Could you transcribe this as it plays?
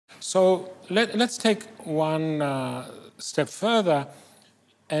So let's take one step further,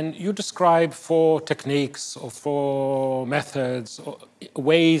 and you describe 4 techniques or 4 methods, or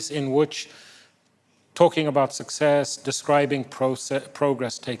ways in which talking about success, describing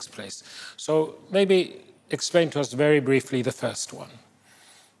progress takes place. So maybe explain to us very briefly the first one.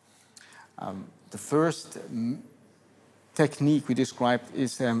 The first technique we described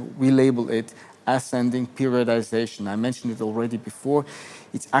is, we label it ascending periodization. I mentioned it already before.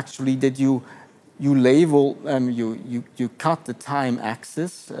 It's actually that you label, you cut the time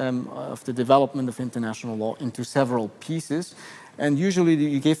axis of the development of international law into several pieces, and usually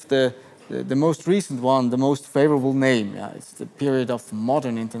you give the most recent one the most favorable name. Yeah, it's the period of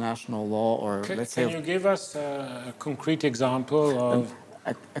modern international law, or let's say. Can you give us a concrete example of?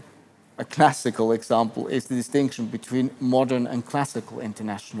 A classical example is the distinction between modern and classical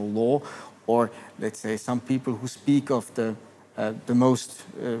international law, or let's say some people who speak of the most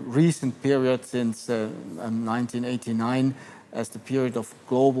recent period since 1989 as the period of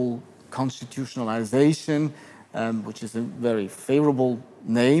global constitutionalization, which is a very favorable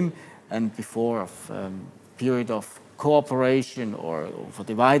name, and before of period of cooperation or of a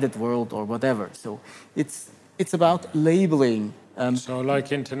divided world or whatever. So it's about labeling. So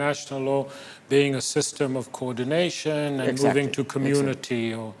like international law being a system of coordination and moving to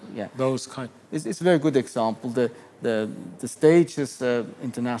community, or those kind. It's a very good example. The stages,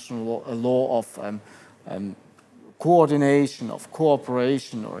 international law of coordination, of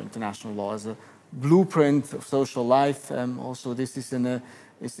cooperation, or international law as a blueprint of social life. Also, this is an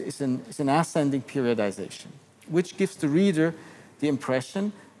ascending periodization, which gives the reader the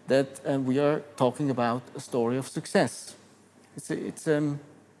impression that we are talking about a story of success. It's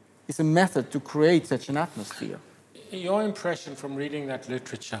a method to create such an atmosphere. Your impression from reading that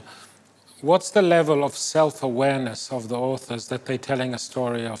literature, what's the level of self-awareness of the authors that they're telling a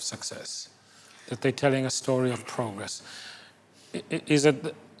story of success, that they're telling a story of progress? Is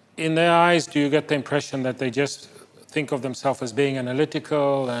it, in their eyes, do you get the impression that they just think of themselves as being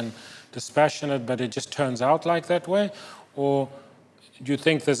analytical and dispassionate, but it just turns out like that way? Or do you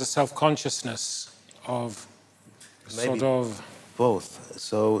think there's a self-consciousness of sort of both?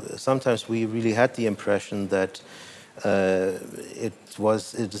 So sometimes we really had the impression that it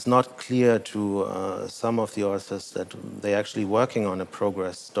is not clear to some of the authors that they're actually working on a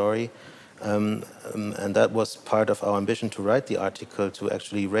progress story, and that was part of our ambition to write the article, to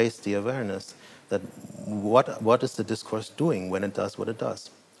actually raise the awareness that what is the discourse doing when it does what it does.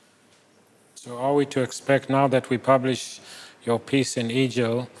 So are we to expect, now that we publish your piece in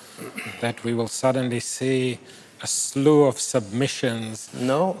EJIL, that we will suddenly see a slew of submissions,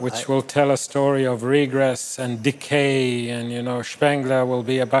 which will tell a story of regress and decay, and Spengler will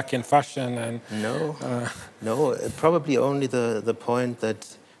be back in fashion? And no, probably only the point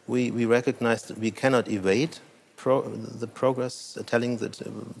that we recognize that we cannot evade the progress, telling the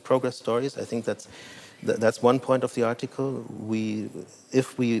progress stories. I think that's one point of the article.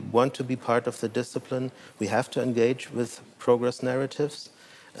 If we want to be part of the discipline, we have to engage with progress narratives.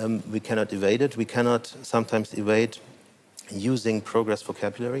 We cannot evade it. We cannot sometimes evade using progress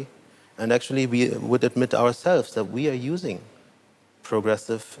vocabulary. And actually, we would admit ourselves that we are using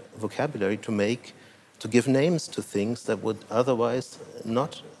progressive vocabulary to give names to things that would otherwise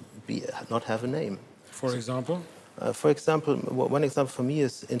not have a name. For example? One example for me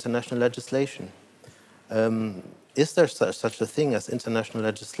is international legislation. Is there such a thing as international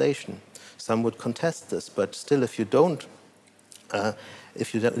legislation? Some would contest this, but still, if you don't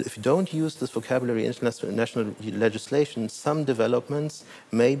use this vocabulary, international legislation, some developments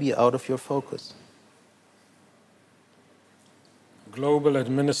may be out of your focus. Global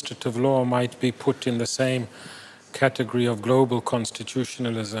administrative law might be put in the same category of global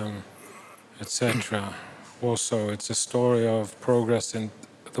constitutionalism, etc. Also, it's a story of progress in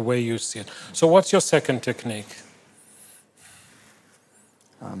the way you see it. So what's your second technique?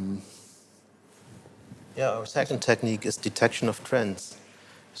 Our second technique is detection of trends.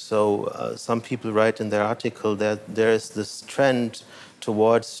 So some people write in their article that there is this trend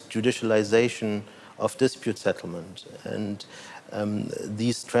towards judicialization of dispute settlement, and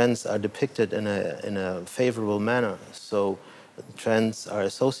these trends are depicted in a favorable manner. So trends are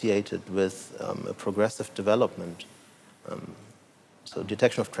associated with a progressive development. So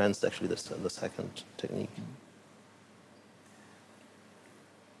detection of trends is actually the second technique.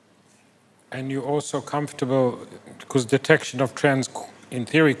 And you're also comfortable, because detection of trends in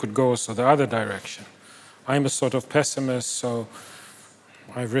theory could go also the other direction. I'm a sort of pessimist, so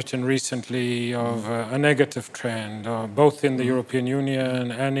I've written recently of a negative trend, both in the European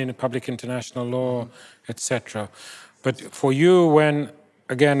Union and in public international law, etc. But for you, when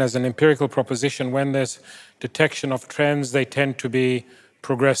again, as an empirical proposition, when there's detection of trends, they tend to be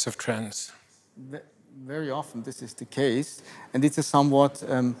progressive trends? Very often this is the case, and it's a somewhat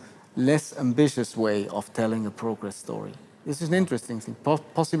less ambitious way of telling a progress story. This is an interesting thing.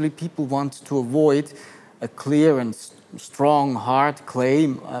 Possibly people want to avoid a clear and strong, hard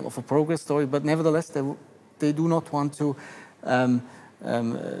claim of a progress story, but nevertheless they do not want to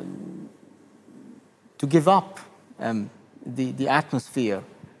give up the atmosphere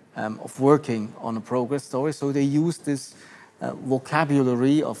of working on a progress story. So they use this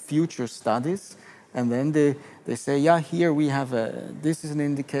vocabulary of future studies, and then they say, yeah, here we have this is an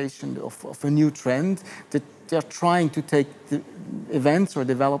indication of a new trend, that they're trying to take the events or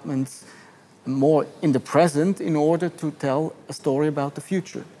developments more in the present in order to tell a story about the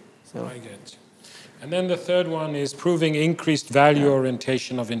future. So I get you. And then the third one is proving increased value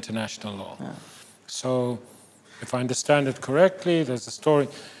orientation of international law. Yeah. So if I understand it correctly, there's a story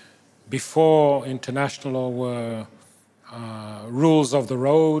before international law were rules of the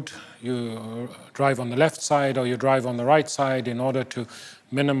road. You drive on the left side or you drive on the right side in order to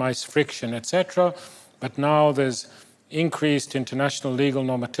minimize friction, etc. But now there's increased international legal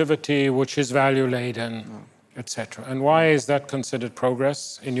normativity, which is value-laden, etc. And why is that considered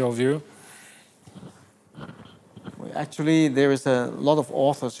progress, in your view? Actually, there is a lot of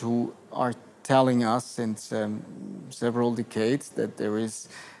authors who are telling us since several decades that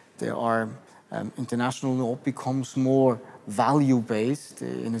international law becomes more value-based,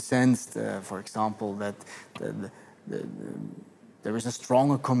 in a sense, for example, that there is a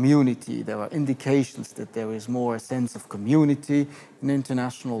stronger community. There are indications that there is more a sense of community in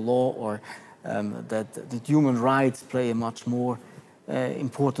international law, or that human rights play a much more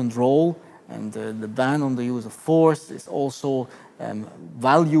important role. And the ban on the use of force is also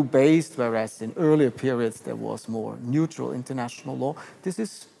value-based, whereas in earlier periods there was more neutral international law. This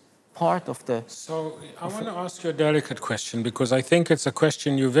is part of the... So I want to ask you a delicate question, because I think it's a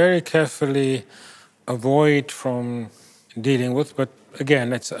question you very carefully avoid from dealing with. But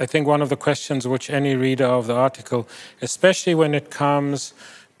again, it's, I think, one of the questions which any reader of the article, especially when it comes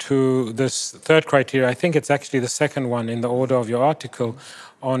to this third criteria, I think it's actually the second one in the order of your article,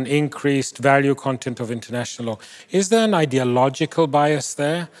 on increased value content of international law. Is there an ideological bias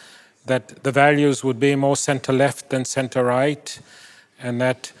there, that the values would be more center-left than center-right, and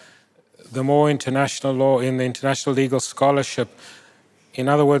that the more international law in the international legal scholarship, in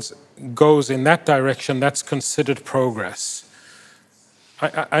other words, goes in that direction, that's considered progress?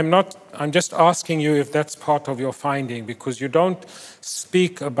 I'm just asking you if that's part of your finding, because you don't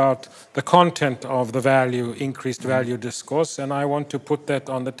speak about the content of the value, increased value discourse, and I want to put that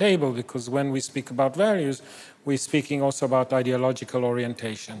on the table, because when we speak about values, we're speaking also about ideological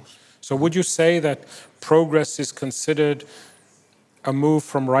orientation. So would you say that progress is considered a move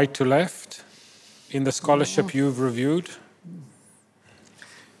from right to left in the scholarship you've reviewed?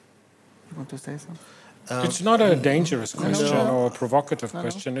 You want to say something? It's not a dangerous question or a provocative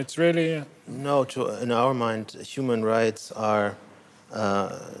question. It's really... No, in our mind, human rights are,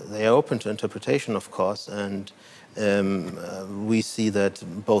 they are open to interpretation, of course, and we see that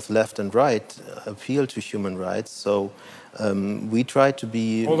both left and right appeal to human rights. So we try to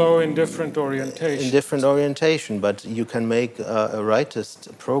be... Although in different orientation. In different orientation, but you can make a rightist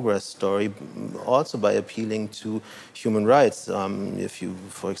progress story also by appealing to human rights. If you,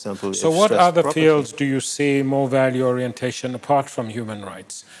 for example... So what other fields do you see more value orientation apart from human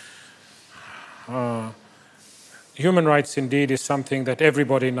rights? Human rights indeed is something that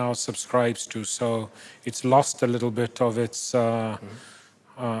everybody now subscribes to, so it's lost a little bit of its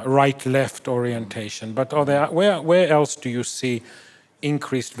right-left orientation. But are there, where else do you see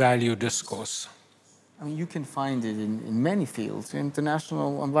increased value discourse? I mean, you can find it in many fields: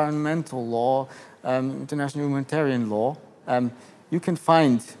 international environmental law, international humanitarian law. You can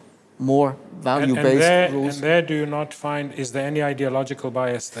find more value-based rules. And there do you not find, is there any ideological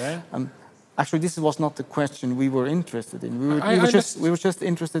bias there? Actually, this was not the question we were interested in. We were just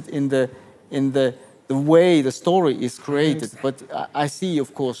interested in the way the story is created. But I see,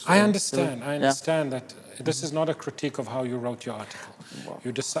 of course... I understand that this is not a critique of how you wrote your article. Well,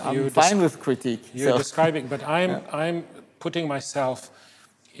 I'm fine with critique. You're describing, but I'm putting myself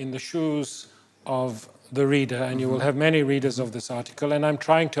in the shoes of the reader, and you will have many readers of this article, and I'm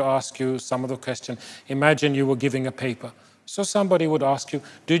trying to ask you some of the question. Imagine you were giving a paper. So somebody would ask you,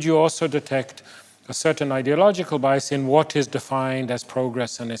 did you also detect a certain ideological bias in what is defined as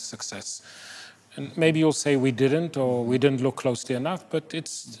progress and as success? And maybe you'll say we didn't, or we didn't look closely enough, but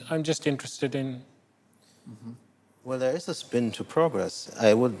I'm just interested in... Well, there is a spin to progress.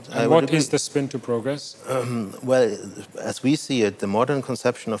 I would What agree. is the spin to progress? Well, as we see it, the modern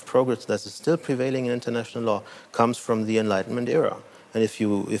conception of progress that is still prevailing in international law comes from the Enlightenment era. And if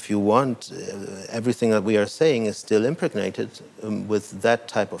you want, everything that we are saying is still impregnated with that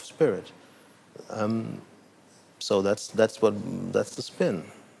type of spirit. So that's the spin.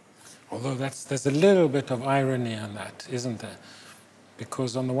 Although there's a little bit of irony on that, isn't there?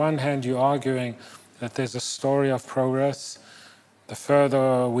 Because on the one hand, you're arguing that there's a story of progress. The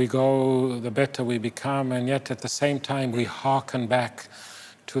further we go, the better we become, and yet at the same time, we hearken back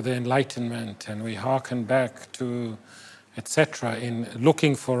to the Enlightenment, and we hearken back to etc. in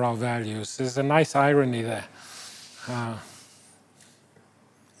looking for our values. There's a nice irony there.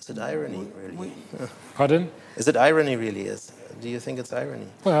 Is it irony, really? Pardon? Is it irony, really? Do you think it's irony?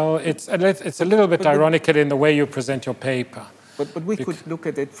 Well, it's a little bit ironical in the way you present your paper. But we could look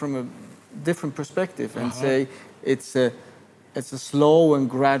at it from a different perspective and say it's a slow and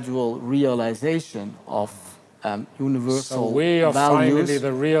gradual realization of universal so we are values. finally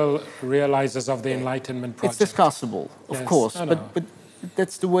the real realizers of the Enlightenment project. It's discussable, of Yes, course, I know. but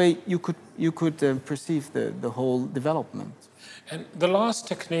that's the way you could perceive the whole development. And the last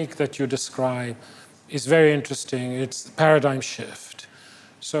technique that you describe is very interesting. It's the paradigm shift.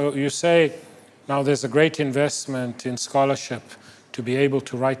 So you say, now there's a great investment in scholarship to be able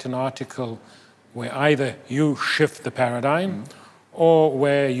to write an article where either you shift the paradigm or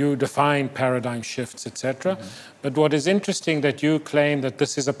where you define paradigm shifts, etc. But what is interesting that you claim that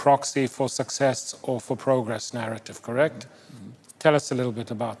this is a proxy for success or for progress narrative, correct? Tell us a little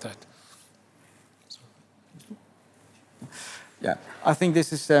bit about that. Yeah, I think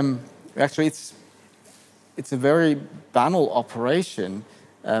this is actually it's a very banal operation.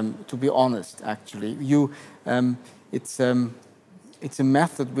 To be honest, actually, it's a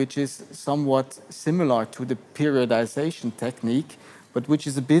method which is somewhat similar to the periodization technique, but which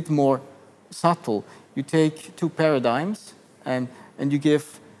is a bit more subtle. You take two paradigms and you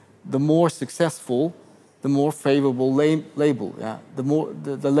give the more successful, the more favorable label. Yeah,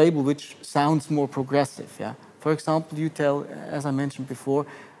 the label which sounds more progressive. Yeah. For example, you tell, as I mentioned before,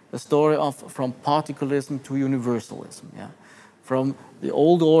 a story from particularism to universalism. Yeah, from the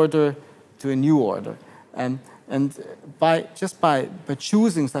old order to a new order, and by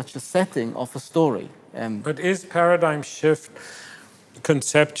choosing such a setting of a story. But is paradigm shift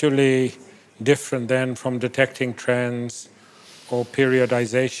conceptually different then from detecting trends or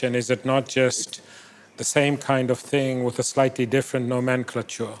periodization? Is it not just the same kind of thing with a slightly different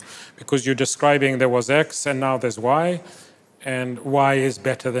nomenclature? Because you're describing there was X and now there's Y, and Y is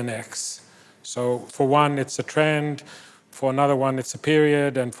better than X. So for one, it's a trend, for another one, it's a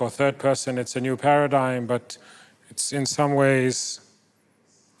period, and for a third person, it's a new paradigm, but it's in some ways,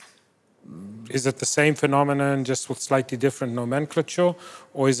 is it the same phenomenon just with slightly different nomenclature,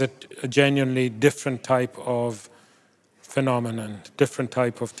 or is it a genuinely different type of phenomenon, different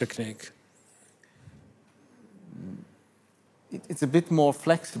type of technique? It's a bit more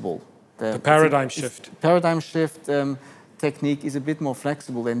flexible. The paradigm shift. Paradigm shift technique is a bit more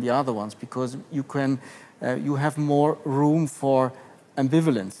flexible than the other ones because you have more room for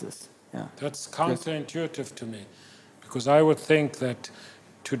ambivalences. Yeah. That's counterintuitive to me, because I would think that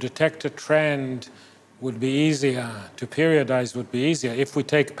to detect a trend would be easier, to periodize would be easier. If we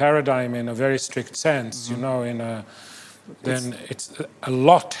take paradigm in a very strict sense, you know, then it's a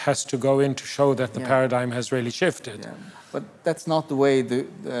lot has to go in to show that the paradigm has really shifted. Yeah. But that's not the way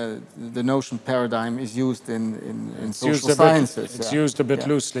the notion paradigm is used in social sciences. It's used a bit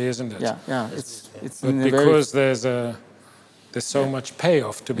loosely, isn't it? Yeah, yeah. It's but because there's so much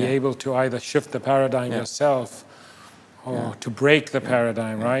payoff to be able to either shift the paradigm yourself or to break the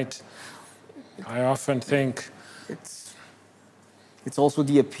paradigm, right? I often think it's also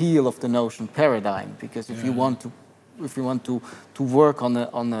the appeal of the notion paradigm, because if you want to work on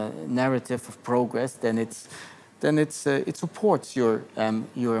a narrative of progress, then it supports your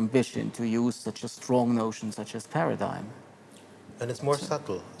ambition to use such a strong notion such as paradigm. And it's more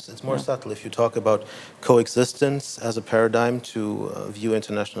subtle. It's more subtle if you talk about coexistence as a paradigm to view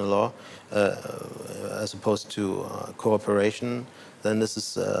international law as opposed to cooperation. Then this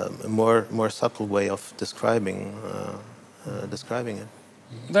is a more subtle way of describing it.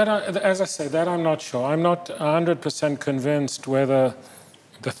 As I say, that I'm not sure. I'm not 100% convinced whether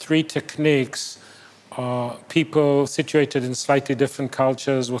the three techniques are people situated in slightly different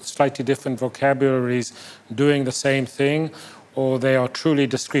cultures with slightly different vocabularies doing the same thing, or they are truly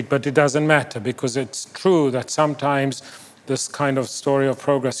discrete. But it doesn't matter, because it's true that sometimes this kind of story of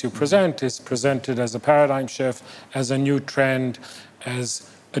progress you present is presented as a paradigm shift, as a new trend, as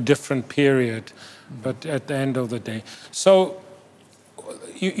a different period. but at the end of the day. So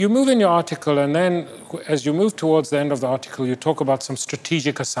you move in your article, and then as you move towards the end of the article, you talk about some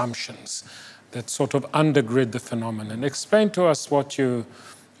strategic assumptions that sort of undergird the phenomenon. Explain to us what you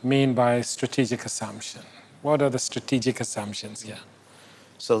mean by strategic assumption. What are the strategic assumptions here?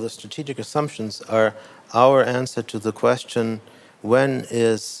 So the strategic assumptions are our answer to the question, when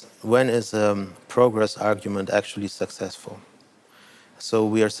is a progress argument actually successful? So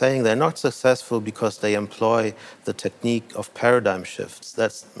we are saying they're not successful because they employ the technique of paradigm shifts.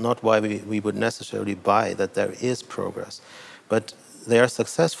 That's not why we would necessarily buy that there is progress. But they are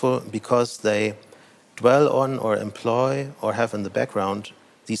successful because they dwell on or employ or have in the background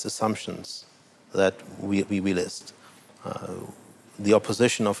these assumptions that we list. The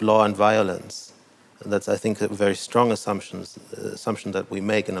opposition of law and violence. That's, I think, a very strong assumption that we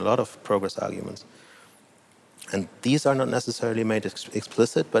make in a lot of progress arguments. And these are not necessarily made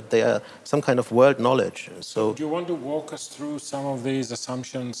explicit, but they are some kind of world knowledge. So, do you want to walk us through some of these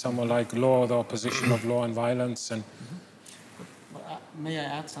assumptions, somewhere like law, the opposition of law and violence? And may I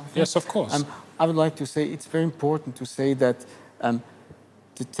add something? Yes, of course. I would like to say it's very important to say that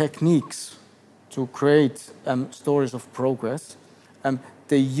the techniques to create stories of progress,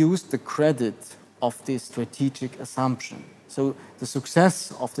 they use the credit of this strategic assumption. So the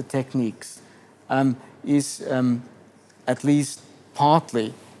success of the techniques is at least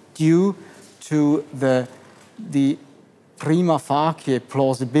partly due to the prima facie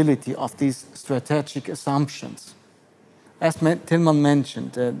plausibility of these strategic assumptions. As Tilman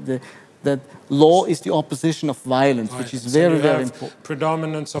mentioned, that law is the opposition of violence, which is very, very important.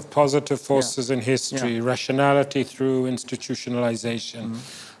 Predominance of positive forces in history, rationality through institutionalization.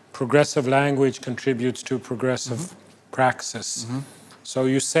 Progressive language contributes to progressive praxis. So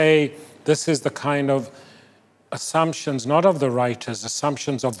you say this is the kind of assumptions, not of the writers,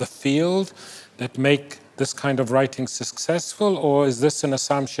 assumptions of the field that make this kind of writing successful, or is this an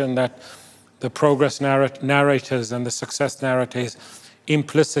assumption that the progress narrators and the success narrators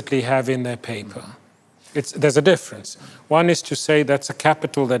implicitly have in their paper? There's a difference. One is to say that's a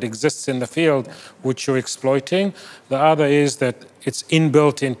capital that exists in the field which you're exploiting. The other is that it's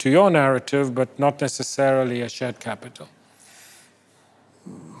inbuilt into your narrative, but not necessarily a shared capital.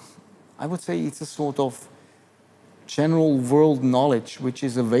 I would say it's a sort of general world knowledge which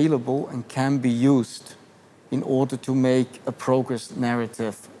is available and can be used in order to make a progress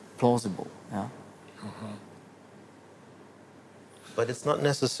narrative plausible. Yeah. but it's not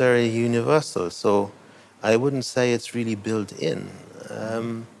necessarily universal. So I wouldn't say it's really built in.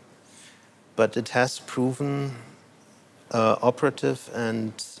 But it has proven operative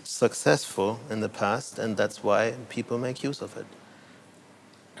and successful in the past, and that's why people make use of it.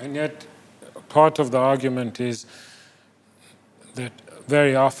 And yet, part of the argument is that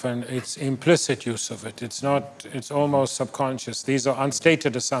very often it's implicit use of it. It's not, it's almost subconscious. These are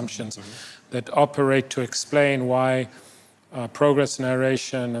unstated assumptions that operate to explain why progress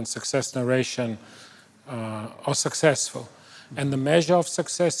narration and success narration are successful. And the measure of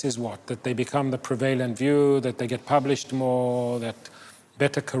success is what? That they become the prevalent view, that they get published more, that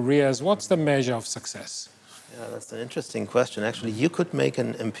better careers. What's the measure of success? Yeah, that's an interesting question. Actually, you could make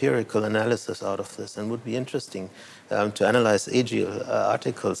an empirical analysis out of this, and would be interesting to analyze EJIL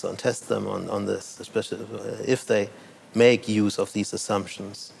articles and test them on this, especially if they make use of these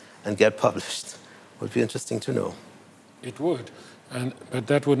assumptions and get published. Would be interesting to know. It would. But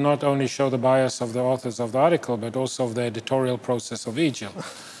that would not only show the bias of the authors of the article, but also of the editorial process of EJIL.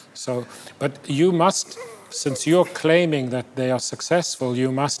 So, but you must, since you're claiming that they are successful, you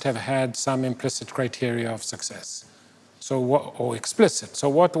must have had some implicit criteria of success. So, or explicit. So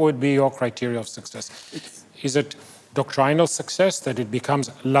what would be your criteria of success? Is it doctrinal success, that it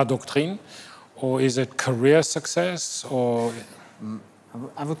becomes la doctrine? Or is it career success? Or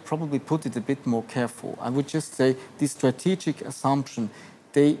I would probably put it a bit more careful. I would just say the strategic assumption,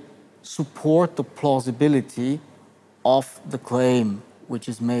 they support the plausibility of the claim which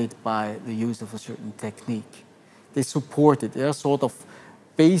is made by the use of a certain technique. They support it. They are sort of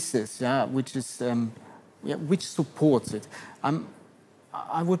basis, yeah, which is which supports it.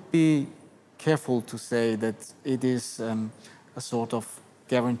 I would be careful to say that it is a sort of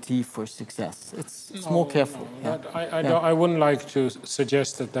guarantee for success. It's more careful. No, yeah. I wouldn't like to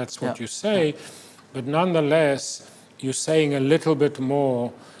suggest that that's what you say, but nonetheless, you're saying a little bit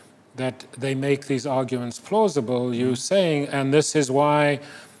more that they make these arguments plausible. You're saying, and this is why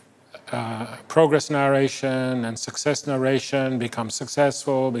progress narration and success narration become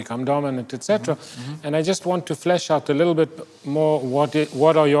successful, become dominant, etc. And I just want to flesh out a little bit more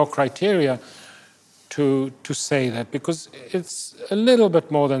what are your criteria to say that, because it's a little bit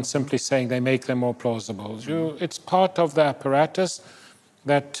more than simply saying they make them more plausible. It's part of the apparatus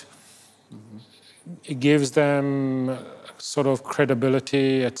that gives them sort of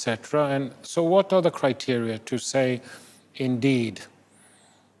credibility, etc. And so what are the criteria to say, indeed?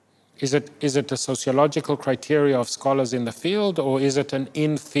 Is it a sociological criteria of scholars in the field, or is it an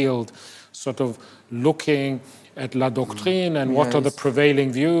in-field sort of looking at la doctrine and what are the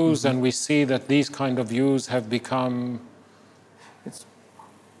prevailing views, and we see that these kind of views have become... It's,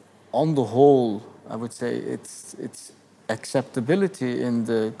 on the whole, I would say it's acceptability in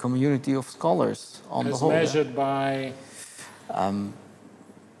the community of scholars on the whole. As measured by...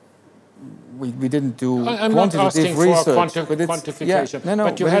 We didn't do I'm not asking research, for quantification,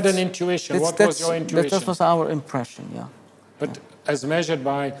 but you had an intuition. What was your intuition? That was our impression, yeah. But as measured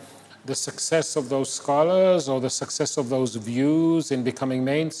by the success of those scholars or the success of those views in becoming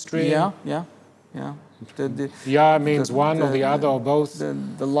mainstream? Yeah. Means one or the other or both?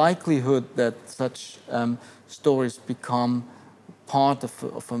 The likelihood that such stories become part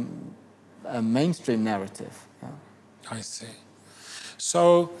of a mainstream narrative. Yeah. I see.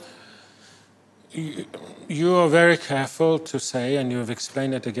 So you are very careful to say, and you have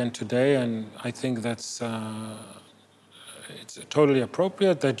explained it again today, and I think that's it's totally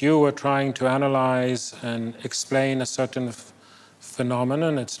appropriate, that you were trying to analyze and explain a certain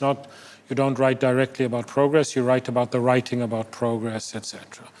phenomenon. It's not, you don't write directly about progress, you write about the writing about progress,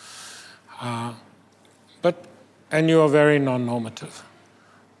 etc. And you are very non-normative.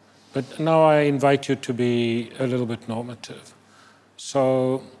 But now I invite you to be a little bit normative.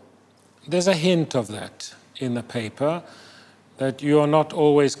 So there's a hint of that in the paper, that you are not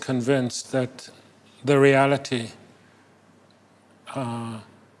always convinced that the reality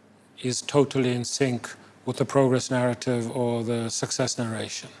is totally in sync with the progress narrative or the success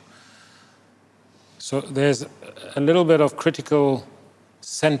narration. So there's a little bit of critical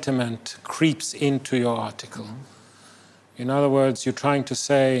sentiment creeps into your article. In other words, you're trying to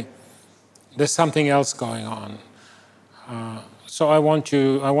say there's something else going on. So I want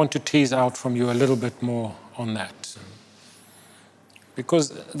to tease out from you a little bit more on that,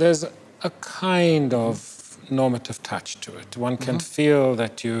 because there's a kind of normative touch to it. One can feel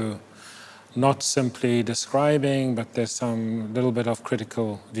that you're not simply describing, but there's some little bit of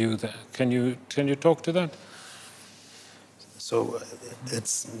critical view there. Can you talk to that? So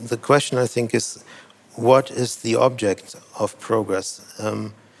it's the question, I think, is what is the object of progress?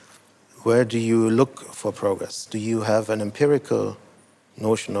 Where do you look for progress? Do you have an empirical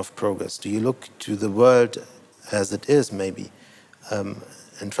notion of progress? Do you look to the world as it is, maybe,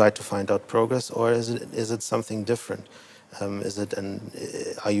 and try to find out progress, or is it something different?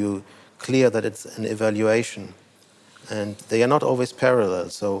 Are you clear that it's an evaluation? And they are not always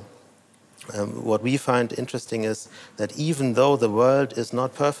parallel. So what we find interesting is that even though the world is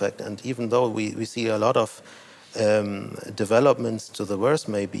not perfect, and even though we see a lot of developments to the worse,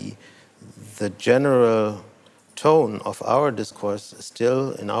 maybe, the general tone of our discourse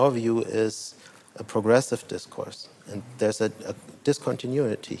still, in our view, is a progressive discourse. And there's a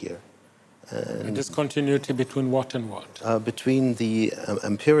discontinuity here. A discontinuity between what and what? Between the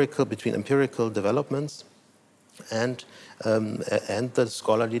empirical developments and the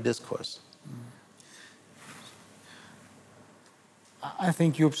scholarly discourse. I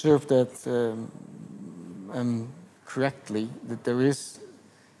think you observed that correctly, that there is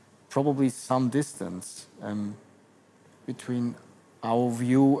probably some distance between our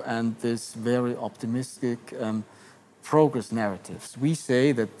view and this very optimistic progress narratives. We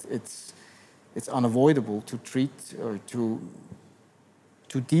say that it's unavoidable to treat or to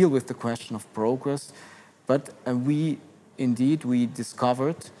deal with the question of progress, but we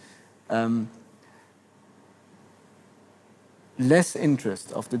discovered less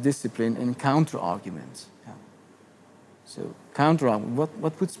interest of the discipline in counter-arguments. Yeah. So counter-argument,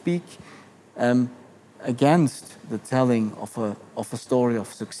 what would speak against the telling of a story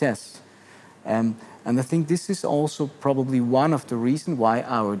of success? And I think this is also probably one of the reasons why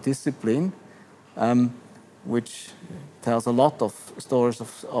our discipline, which tells a lot of stories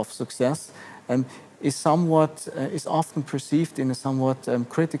of success, is often perceived in a somewhat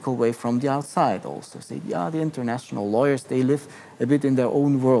critical way from the outside also. Say, yeah, the international lawyers, they live a bit in their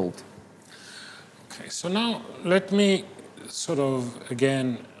own world. Okay, so now let me sort of,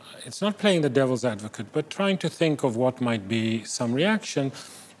 again, it's not playing the devil's advocate, but trying to think of what might be some reaction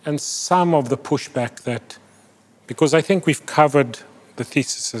and some of the pushback that, because I think we've covered the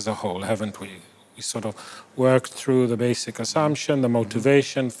thesis as a whole, haven't we? We sort of worked through the basic assumption, the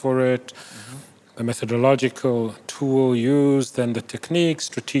motivation for it, the methodological tool used, then the techniques,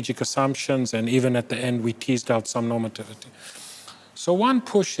 strategic assumptions, and even at the end we teased out some normativity. So one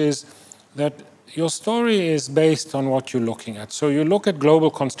push is that your story is based on what you're looking at. So you look at global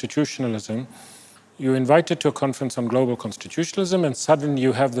constitutionalism, you're invited to a conference on global constitutionalism, and suddenly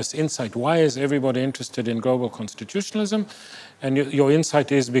you have this insight. Why is everybody interested in global constitutionalism? And your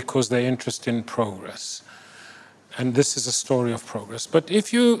insight is because they're interested in progress. And this is a story of progress. But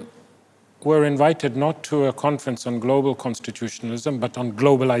if you were invited not to a conference on global constitutionalism, but on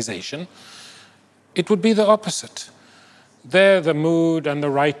globalization, it would be the opposite. There, the mood and the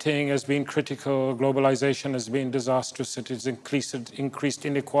writing has been critical. Globalization has been disastrous. It has increased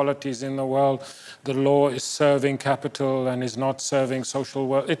inequalities in the world. The law is serving capital and is not serving social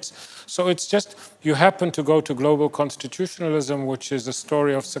well. So it's just, you happen to go to global constitutionalism, which is a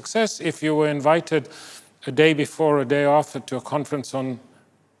story of success. If you were invited a day before, a day after to a conference on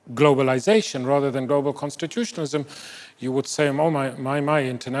globalization rather than global constitutionalism, you would say, oh, my,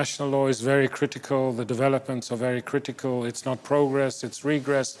 international law is very critical, the developments are very critical, it's not progress, it's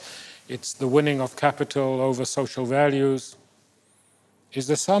regress, it's the winning of capital over social values. Is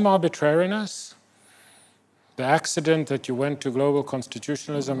there some arbitrariness? The accident that you went to global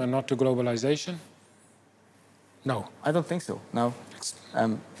constitutionalism and not to globalization? No. I don't think so, no.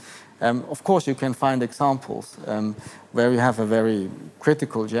 Of course, you can find examples where you have a very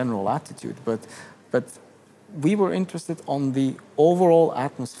critical general attitude, but we were interested on the overall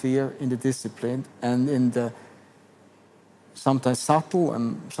atmosphere in the discipline and in the sometimes subtle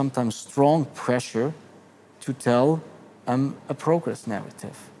and sometimes strong pressure to tell a progress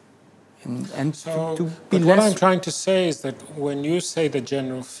narrative. And so, to be but what I'm trying to say is that when you say the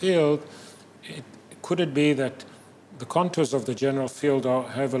general field, could it be that the contours of the general field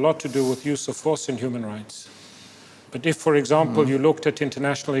have a lot to do with use of force in human rights? But if, for example, you looked at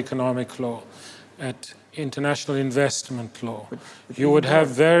international economic law, at international investment law, but you would have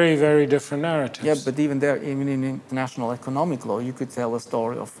very, very different narratives. Yeah, but even there, even in international economic law, you could tell a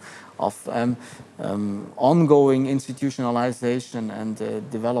story of ongoing institutionalization and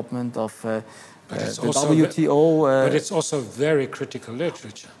development of the WTO. But it's also very critical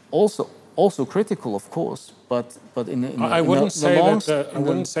literature. Also critical, of course, but I wouldn't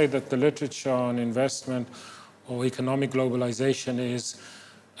say that the literature on investment or economic globalization is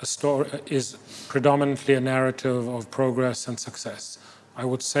predominantly a narrative of progress and success. I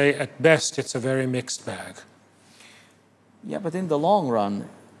would say at best it's a very mixed bag. Yeah, but in the long run,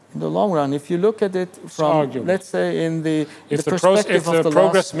 if you look at it from, let's say, in the perspective of the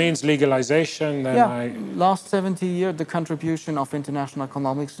progress means legalization, then last 70 years, the contribution of international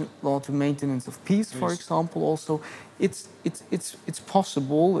economic law to maintenance of peace, for example, also, it's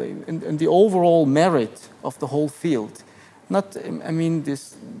possible, and the overall merit of the whole field.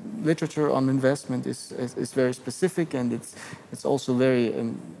 This literature on investment is very specific, and it's also very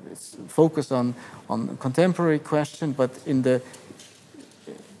it's focused on contemporary question. But in the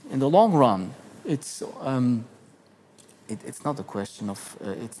long run, it's not a question of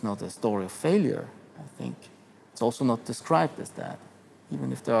it's not a story of failure. I think it's also not described as that,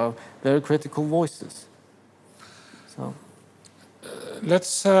 even if there are very critical voices. So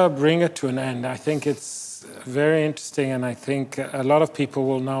let's bring it to an end. I think it's very interesting, and I think a lot of people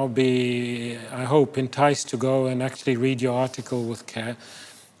will now be, I hope, enticed to go and actually read your article with care.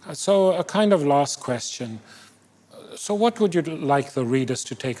 So a kind of last question. So what would you like the readers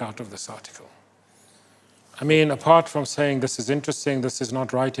to take out of this article? I mean, apart from saying this is interesting, this is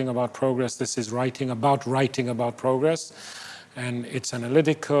not writing about progress, this is writing about progress, and it's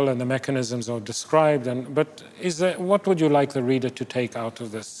analytical and the mechanisms are described, but what would you like the reader to take out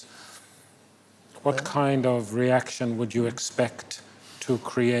of this? What kind of reaction would you expect to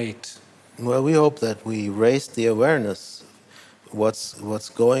create? Well, we hope that we raise the awareness what's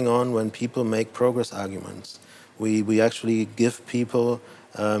going on when people make progress arguments. We actually give people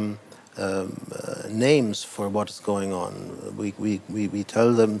names for what is going on. We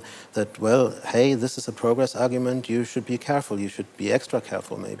tell them that, well, hey, this is a progress argument, you should be careful, you should be extra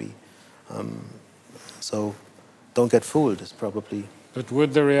careful maybe. So don't get fooled is probably... But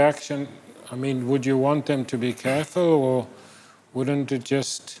would the reaction... I mean, would you want them to be careful, or wouldn't it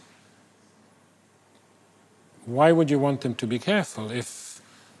just... Why would you want them to be careful? If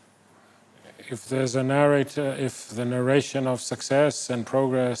there's a narrator, if the narration of success and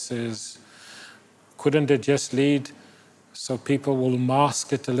progress is... Couldn't it just lead so people will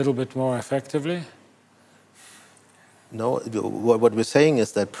mask it a little bit more effectively? No, what we're saying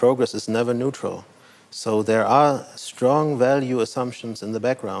is that progress is never neutral. So there are strong value assumptions in the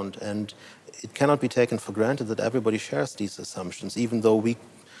background, and it cannot be taken for granted that everybody shares these assumptions, even though we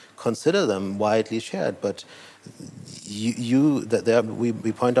consider them widely shared, but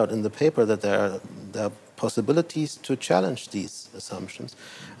we point out in the paper that there are possibilities to challenge these assumptions,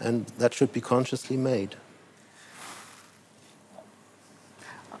 and that should be consciously made.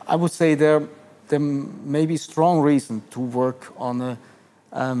 I would say there may be strong reason to work on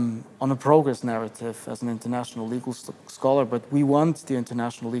a progress narrative as an international legal scholar, but we want the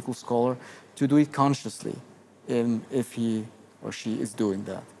international legal scholar to do it consciously if he or she is doing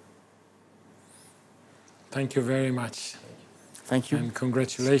that. Thank you very much. Thank you. And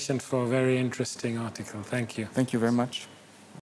congratulations for a very interesting article. Thank you. Thank you very much.